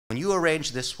you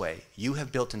arrange this way, you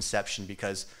have built inception,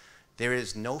 because there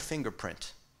is no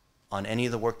fingerprint on any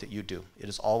of the work that you do. It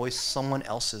is always someone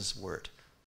else's word.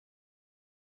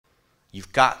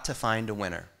 You've got to find a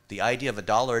winner. The idea of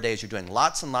 $1 a day is you're doing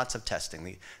lots and lots of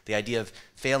testing. The idea of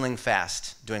failing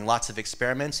fast, doing lots of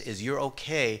experiments, is you're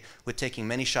okay with taking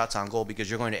many shots on goal because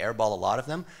you're going to airball a lot of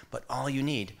them, but all you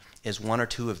need is 1 or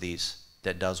 2 of these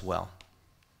that does well.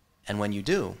 And when you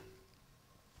do,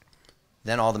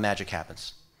 then all the magic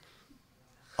happens.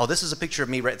 Oh, this is a picture of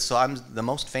me, right? So I'm the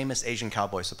most famous Asian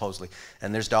cowboy, supposedly.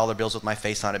 And there's dollar bills with my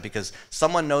face on it because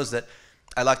someone knows that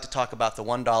I like to talk about the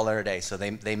 $1 a day. So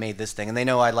they made this thing. And they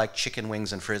know I like chicken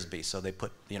wings and Frisbee. So they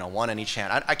put, you know, one in each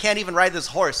hand. I can't even ride this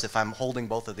horse if I'm holding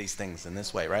both of these things in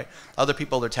this way, right? Other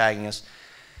people are tagging us.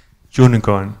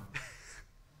 Unicorn.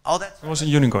 Oh, that's... It was a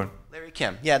unicorn. Larry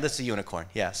Kim. Yeah, that's a unicorn.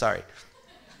 Yeah, sorry.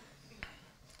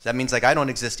 That means like I don't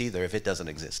exist either if it doesn't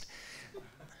exist.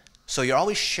 So you're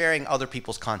always sharing other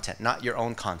people's content, not your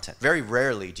own content. Very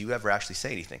rarely do you ever actually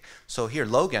say anything. So here,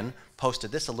 Logan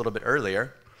posted this a little bit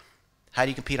earlier. How do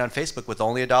you compete on Facebook with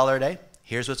only $1 a day?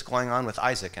 Here's what's going on with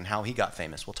Isaac and how he got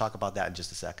famous. We'll talk about that in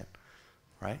just a second,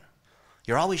 right?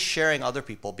 You're always sharing other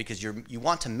people because you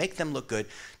want to make them look good,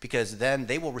 because then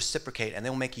they will reciprocate and they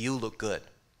will make you look good.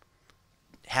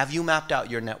 Have you mapped out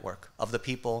your network of the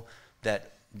people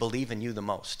that believe in you the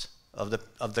most? Of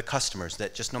the customers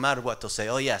that just no matter what, they'll say,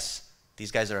 oh yes, these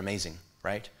guys are amazing,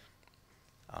 right?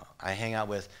 I hang out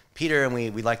with Peter and we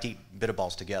like to eat bitter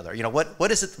balls together. You know,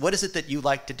 what is it that you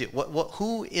like to do?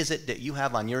 Who is it that you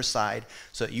have on your side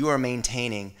so that you are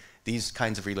maintaining these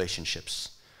kinds of relationships?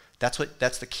 That's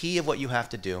the key of what you have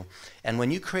to do. And when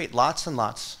you create lots and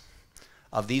lots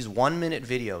of these 1-minute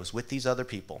videos with these other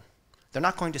people, they're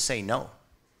not going to say no.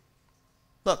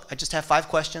 Look, I just have 5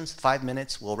 questions, 5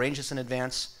 minutes, we'll arrange this in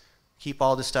advance. Keep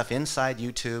all this stuff inside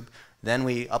YouTube, then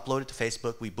we upload it to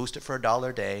Facebook, we boost it for $1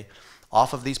 a day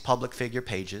off of these public figure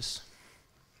pages.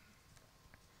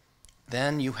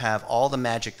 Then you have all the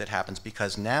magic that happens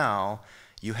because now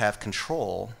you have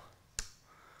control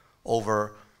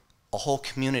over a whole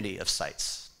community of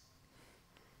sites.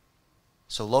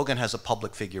 So Logan has a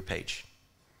public figure page.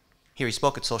 Here, he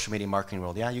spoke at Social Media Marketing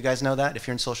World. Yeah, you guys know that? If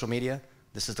you're in social media,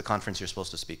 this is the conference you're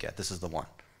supposed to speak at. This is the one,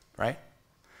 right?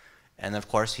 And of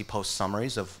course, he posts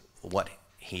summaries of what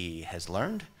he has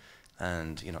learned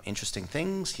and, you know, interesting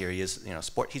things. Here he is, you know,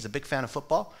 sport. He's a big fan of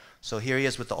football. So here he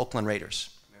is with the Oakland Raiders.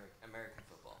 American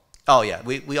football. Oh, yeah.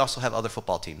 We also have other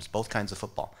football teams, both kinds of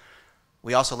football.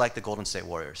 We also like the Golden State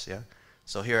Warriors, yeah?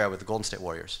 So here I am with the Golden State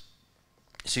Warriors.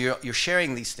 So you're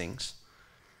sharing these things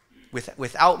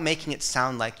without making it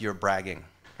sound like you're bragging,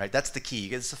 right? That's the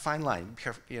key. It's a fine line. Be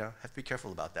careful, you know, have to be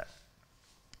careful about that.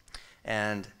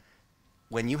 And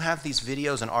when you have these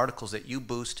videos and articles that you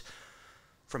boost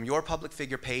from your public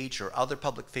figure page or other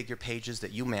public figure pages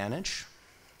that you manage,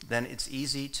 then it's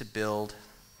easy to build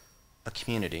a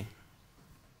community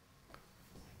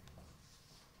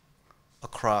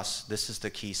across. This is the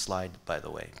key slide, by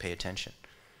the way. Pay attention.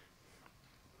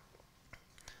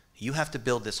 You have to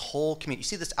build this whole community. You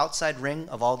see this outside ring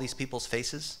of all these people's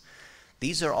faces?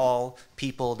 These are all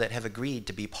people that have agreed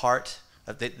to be part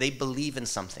of, they believe in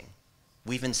something.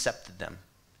 We've incepted them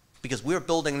because we're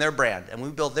building their brand, and we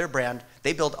build their brand,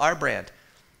 they build our brand.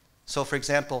 So for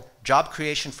example, job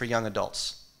creation for young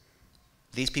adults.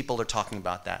 These people are talking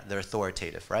about that. They're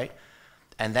authoritative, right?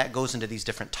 And that goes into these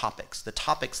different topics. The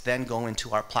topics then go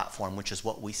into our platform, which is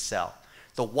what we sell.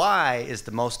 The why is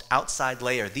the most outside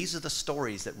layer. These are the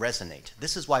stories that resonate.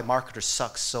 This is why marketers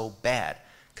suck so bad,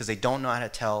 because they don't know how to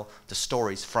tell the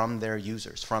stories from their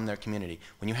users, from their community.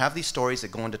 When you have these stories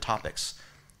that go into topics,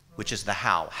 which is the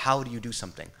how. How do you do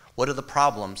something? What are the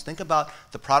problems? Think about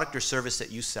the product or service that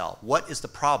you sell. What is the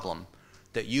problem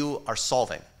that you are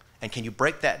solving? And can you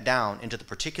break that down into the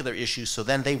particular issues so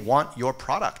then they want your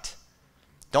product?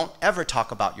 Don't ever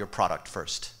talk about your product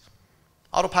first.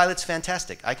 Autopilot's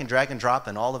fantastic. I can drag and drop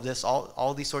and all of this,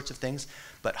 all these sorts of things.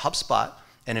 But HubSpot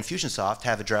and Infusionsoft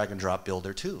have a drag and drop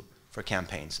builder too for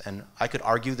campaigns. And I could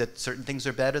argue that certain things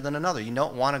are better than another. You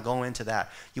don't want to go into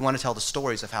that. You want to tell the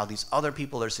stories of how these other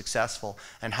people are successful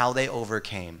and how they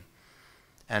overcame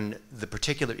and the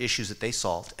particular issues that they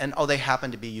solved. And oh, they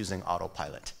happen to be using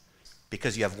Autopilot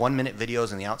because you have 1-minute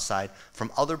videos on the outside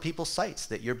from other people's sites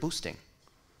that you're boosting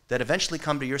that eventually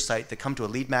come to your site, that come to a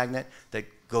lead magnet, that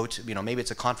go to, you know, maybe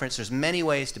it's a conference. There's many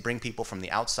ways to bring people from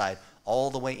the outside all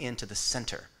the way into the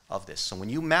center of this. So when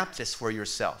you map this for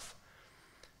yourself,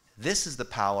 this is the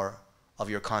power of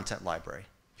your content library.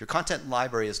 Your content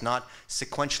library is not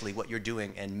sequentially what you're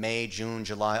doing in May, June,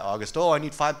 July, August. Oh, I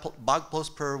need 5 blog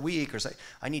posts per week, or say,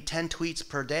 I need 10 tweets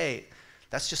per day.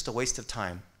 That's just a waste of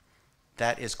time.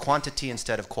 that is quantity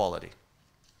instead of quality.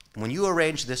 When you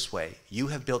arrange this way, you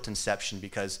have built inception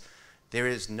because there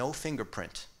is no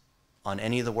fingerprint on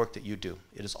any of the work that you do.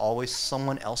 It is always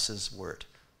someone else's word,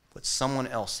 what someone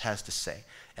else has to say.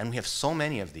 And we have so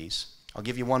many of these. I'll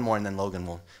give you one more and then Logan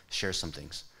will share some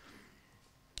things.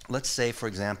 Let's say, for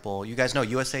example, you guys know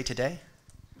USA Today?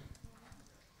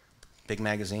 Big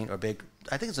magazine, or big,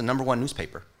 I think it's the #1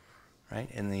 newspaper, right,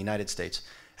 in the United States.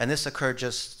 And this occurred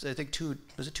just, I think, 2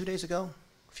 days ago?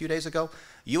 A few days ago?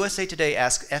 USA Today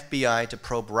asked FBI to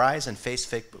probe rise in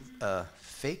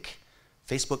fake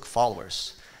Facebook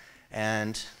followers.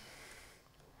 And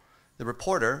the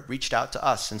reporter reached out to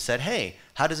us and said, hey,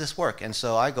 how does this work? And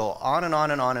so I go on and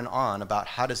on and on and on about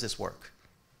how does this work,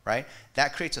 right?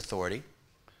 That creates authority.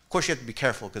 Of course, you have to be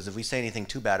careful, because if we say anything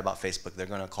too bad about Facebook, they're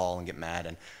going to call and get mad,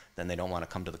 and then they don't want to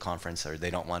come to the conference, or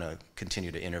they don't want to continue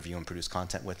to interview and produce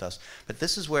content with us. But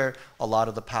this is where a lot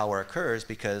of the power occurs,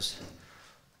 because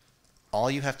all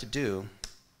you have to do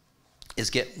is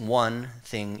get one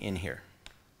thing in here.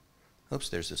 Oops,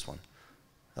 there's this one.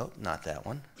 Oh, not that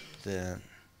one. The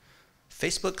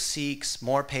Facebook seeks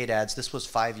more paid ads. This was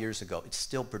 5 years ago. It's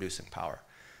still producing power.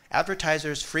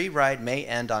 Advertisers' free ride may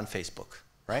end on Facebook,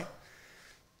 right?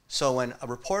 So when a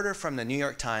reporter from the New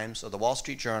York Times or the Wall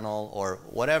Street Journal or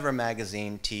whatever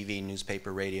magazine, TV,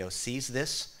 newspaper, radio sees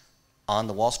this on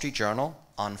the Wall Street Journal,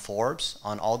 on Forbes,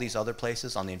 on all these other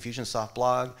places, on the Infusionsoft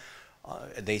blog,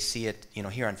 they see it,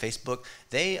 here on Facebook,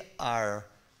 they are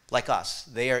like us.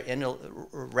 They are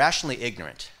rationally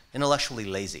ignorant, intellectually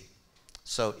lazy.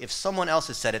 So if someone else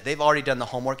has said it, they've already done the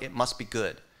homework, it must be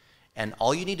good. And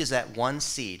all you need is that one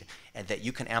seed, and that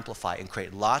you can amplify and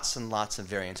create lots and lots of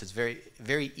variants. It's very,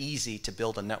 very easy to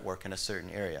build a network in a certain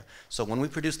area. So when we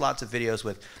produce lots of videos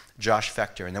with Josh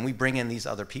Fechter, and then we bring in these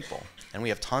other people, and we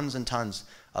have tons and tons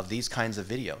of these kinds of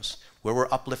videos where we're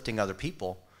uplifting other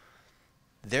people,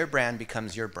 their brand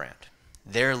becomes your brand.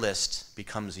 Their list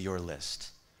becomes your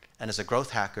list. And as a growth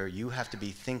hacker, you have to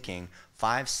be thinking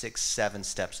 5, 6, 7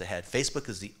 steps ahead. Facebook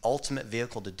is the ultimate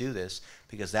vehicle to do this,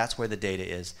 because that's where the data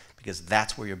is, because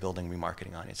that's where you're building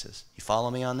remarketing audiences. You follow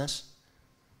me on this?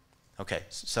 Okay,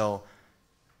 so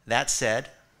that said,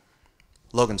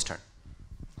 Logan's turn.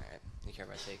 All right, you care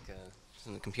if I take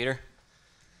from the computer?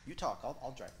 You talk,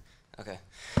 I'll drive. Okay.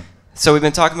 So we've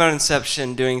been talking about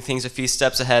inception, doing things a few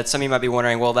steps ahead. Some of you might be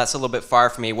wondering, well, that's a little bit far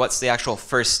for me. What's the actual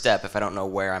first step if I don't know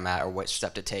where I'm at or which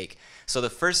step to take? So the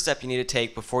first step you need to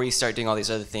take before you start doing all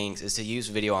these other things is to use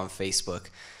video on Facebook.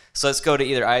 So let's go to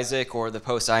either Isaac or the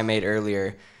post I made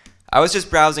earlier. I was just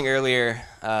browsing earlier.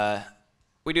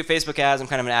 We do Facebook ads. I'm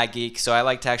kind of an ad geek, so I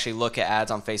like to actually look at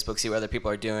ads on Facebook, see what other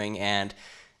people are doing. And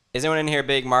is anyone in here a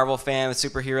big Marvel fan with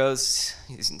superheroes?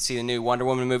 You can see the new Wonder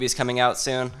Woman movie is coming out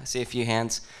soon. I see a few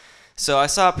hands. So I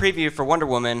saw a preview for Wonder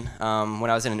Woman when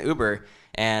I was in an Uber,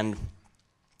 and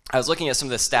I was looking at some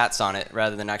of the stats on it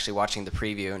rather than actually watching the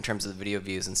preview in terms of the video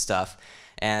views and stuff.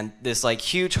 And this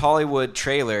huge Hollywood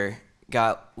trailer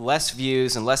got less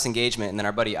views and less engagement than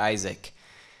our buddy Isaac.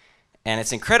 And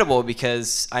it's incredible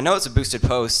because I know it's a boosted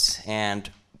post and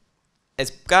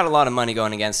it's got a lot of money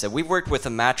going against it. We've worked with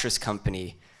a mattress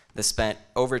company that spent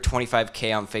over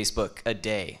 $25K on Facebook a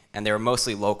day, and they were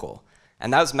mostly local.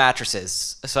 And that was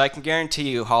mattresses. So I can guarantee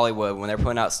you Hollywood, when they're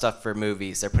putting out stuff for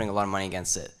movies, they're putting a lot of money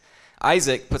against it.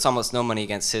 Isaac puts almost no money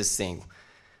against his thing.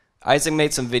 Isaac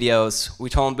made some videos. We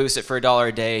told him boost it for $1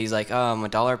 a day. He's like,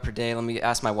 $1 per day. Let me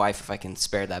ask my wife if I can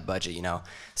spare that budget,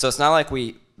 So it's not like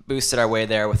we boosted our way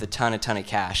there with a ton of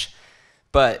cash.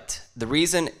 But the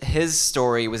reason his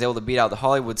story was able to beat out the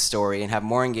Hollywood story and have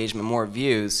more engagement, more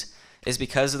views, is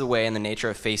because of the way and the nature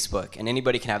of Facebook. And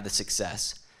anybody can have the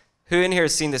success. Who in here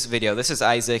has seen this video? This is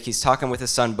Isaac. He's talking with his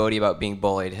son Bodhi about being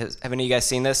bullied. Have any of you guys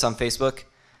seen this on Facebook?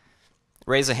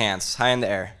 Raise the hands, high in the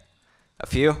air. A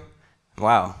few?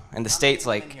 Wow. In the States,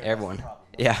 everyone.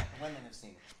 Yeah. Women have seen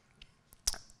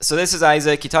it. So this is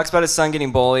Isaac. He talks about his son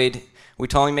getting bullied. We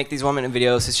told him to make these 1-minute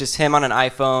videos. It's just him on an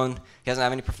iPhone. He doesn't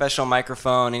have any professional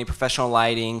microphone, any professional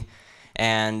lighting.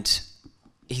 And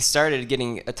he started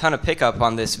getting a ton of pickup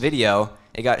on this video.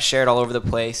 It got shared all over the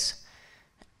place.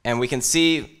 And we can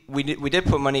see we did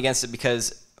put money against it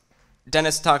because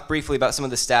Dennis talked briefly about some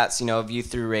of the stats, view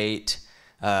through rate,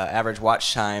 average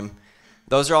watch time.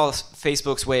 Those are all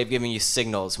Facebook's way of giving you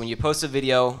signals. When you post a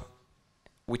video,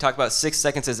 we talk about 6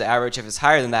 seconds as the average. If it's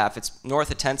higher than that, if it's north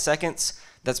of 10 seconds,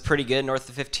 that's pretty good. North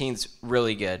of 15 is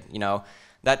really good.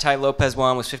 That Ty Lopez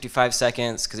one was 55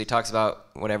 seconds because he talks about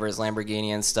whatever his Lamborghini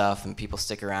and stuff, and people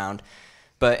stick around.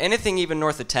 But anything even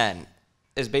north of 10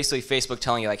 is basically Facebook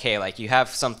telling you, hey, you have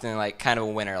something kind of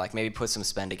a winner, maybe put some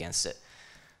spend against it.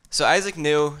 So Isaac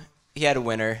knew he had a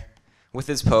winner. with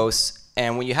his posts.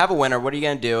 And when you have a winner, what are you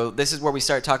going to do? This is where we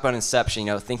start talking about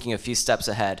inception, thinking a few steps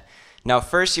ahead. Now,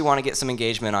 first, you want to get some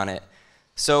engagement on it.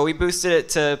 So we boosted it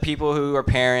to people who are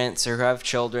parents or who have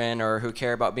children or who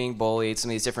care about being bullied, some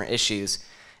of these different issues.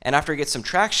 And after it gets some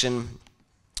traction,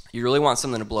 you really want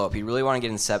something to blow up. You really want to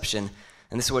get inception.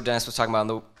 And this is what Dennis was talking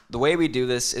about. And the way we do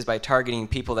this is by targeting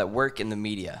people that work in the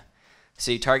media.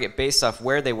 So you target based off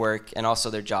where they work and also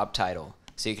their job title.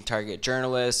 So you can target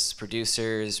journalists,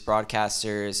 producers,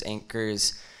 broadcasters,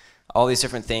 anchors, all these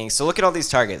different things. So look at all these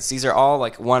targets. These are all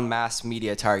like one mass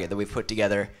media target that we've put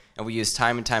together and we use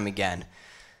time and time again.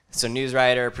 So news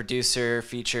writer, producer,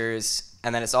 features,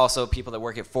 and then it's also people that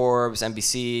work at Forbes,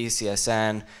 NBC,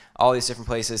 CSN, all these different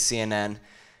places, CNN.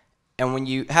 And when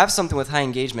you have something with high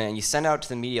engagement and you send out to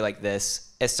the media like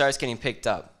this, it starts getting picked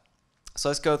up. So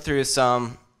let's go through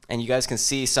some, and you guys can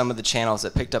see some of the channels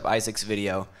that picked up Isaac's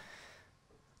video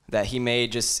that he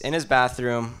made just in his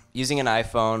bathroom using an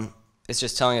iPhone. It's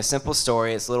just telling a simple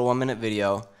story. It's a little 1-minute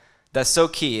video. That's so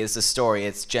key is the story.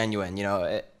 It's genuine.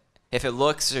 If it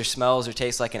looks or smells or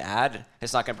tastes like an ad,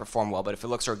 it's not going to perform well. But if it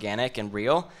looks organic and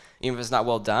real, even if it's not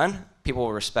well done, people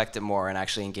will respect it more and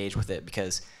actually engage with it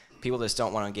because people just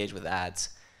don't want to engage with ads.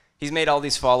 He's made all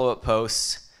these follow-up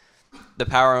posts. The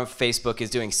power of Facebook is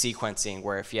doing sequencing,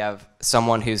 where if you have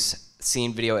someone who's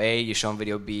seen video A, you show them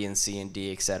video B and C and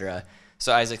D, etc.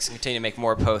 So Isaac's continuing to make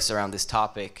more posts around this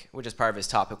topic, which is part of his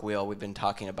topic wheel we've been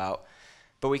talking about.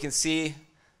 But we can see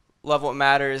Love What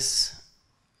Matters,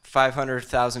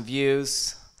 500,000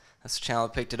 views. That's the channel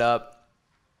that picked it up.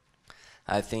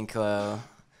 I think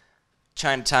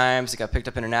China Times, it got picked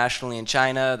up internationally in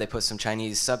China. They put some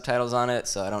Chinese subtitles on it,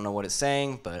 so I don't know what it's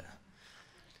saying, but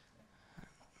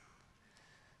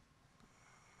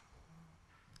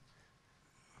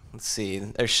let's see.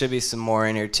 There should be some more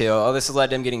in here too. Oh, this has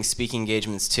led to him getting speaking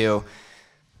engagements too.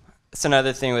 That's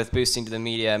another thing with boosting to the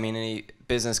media. I mean, any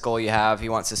business goal you have, he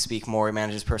wants to speak more, he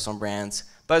manages personal brands.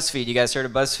 BuzzFeed, you guys heard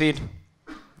of BuzzFeed?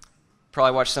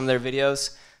 Probably watched some of their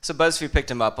videos. So BuzzFeed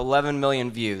picked him up, 11 million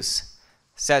views.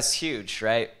 So that's huge,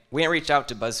 right? We didn't reach out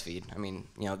to BuzzFeed. I mean,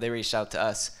 they reached out to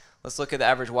us. Let's look at the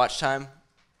average watch time,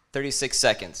 36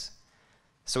 seconds.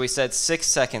 So we said 6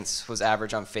 seconds was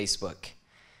average on Facebook.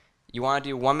 You want to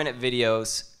do 1-minute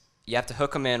videos, you have to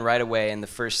hook them in right away in the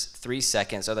first 3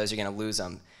 seconds, otherwise you're going to lose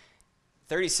them.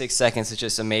 36 seconds is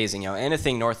just amazing.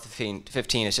 Anything north of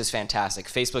 15 is just fantastic.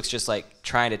 Facebook's just like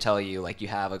trying to tell you like you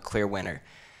have a clear winner.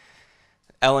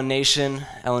 Ellen Nation,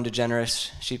 Ellen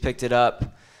DeGeneres, she picked it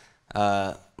up.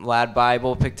 Lad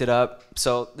Bible picked it up.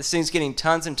 So this thing's getting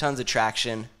tons and tons of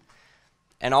traction.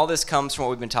 And all this comes from what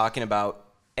we've been talking about.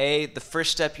 The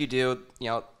first step you do,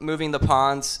 moving the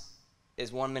pawns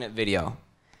is 1-minute video.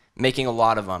 Making a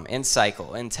lot of them in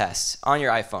cycle, in tests, on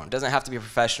your iPhone. Doesn't have to be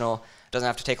professional. Doesn't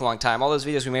have to take a long time. All those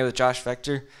videos we made with Josh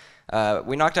Vector,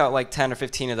 we knocked out like 10 or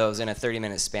 15 of those in a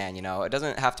 30-minute span. It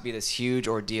doesn't have to be this huge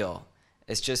ordeal.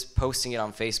 It's just posting it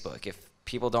on Facebook. If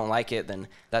people don't like it, then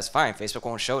that's fine. Facebook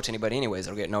won't show it to anybody anyways.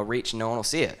 It'll get no reach and no one will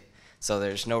see it. So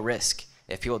there's no risk.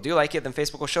 If people do like it, then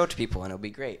Facebook will show it to people and it'll be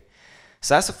great.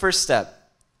 So that's the first step.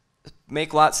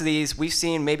 Make lots of these. We've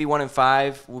seen maybe 1 in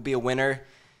 5 will be a winner.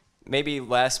 Maybe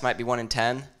less, might be 1 in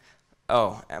 10.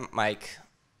 Oh, Mike,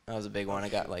 that was a big one. I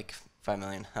got like 5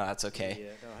 million. Oh, that's okay.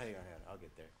 Yeah, no, hang on. I'll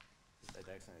get there. I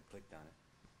accidentally clicked on it.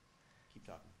 Keep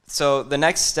talking. So the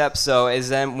next step, is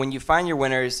then when you find your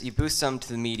winners, you boost them to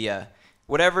the media.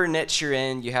 Whatever niche you're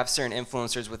in, you have certain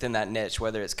influencers within that niche,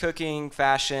 whether it's cooking,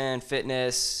 fashion,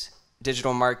 fitness,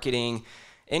 digital marketing.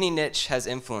 Any niche has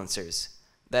influencers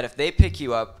that if they pick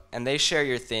you up and they share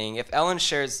your thing, if Ellen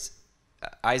shares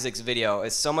Isaac's video,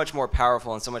 it's so much more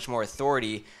powerful and so much more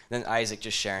authority than Isaac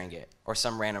just sharing it or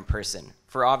some random person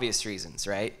for obvious reasons,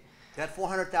 right? Got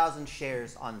 400,000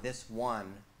 shares on this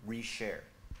one reshare.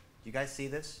 You guys see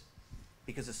this?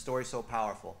 Because the story's so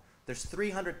powerful. There's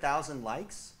 300,000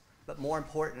 likes, but more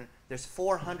important, there's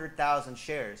 400,000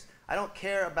 shares. I don't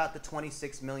care about the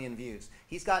 26 million views.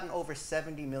 He's gotten over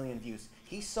 70 million views.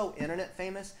 He's so internet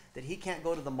famous that he can't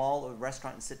go to the mall or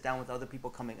restaurant and sit down with other people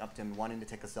coming up to him wanting to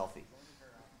take a selfie.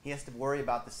 He has to worry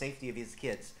about the safety of his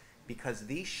kids because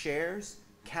these shares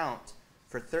count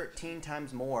for 13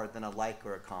 times more than a like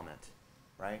or a comment,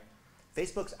 right?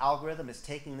 Facebook's algorithm is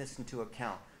taking this into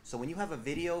account. So when you have a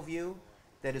video view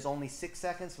that is only 6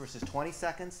 seconds versus 20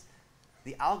 seconds,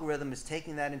 the algorithm is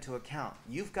taking that into account.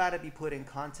 You've got to be putting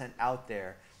content out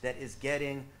there that is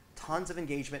getting tons of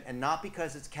engagement, and not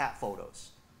because it's cat photos,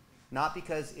 not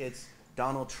because it's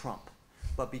Donald Trump,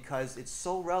 but because it's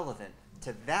so relevant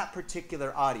to that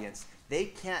particular audience, they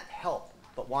can't help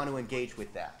but want to engage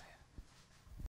with that.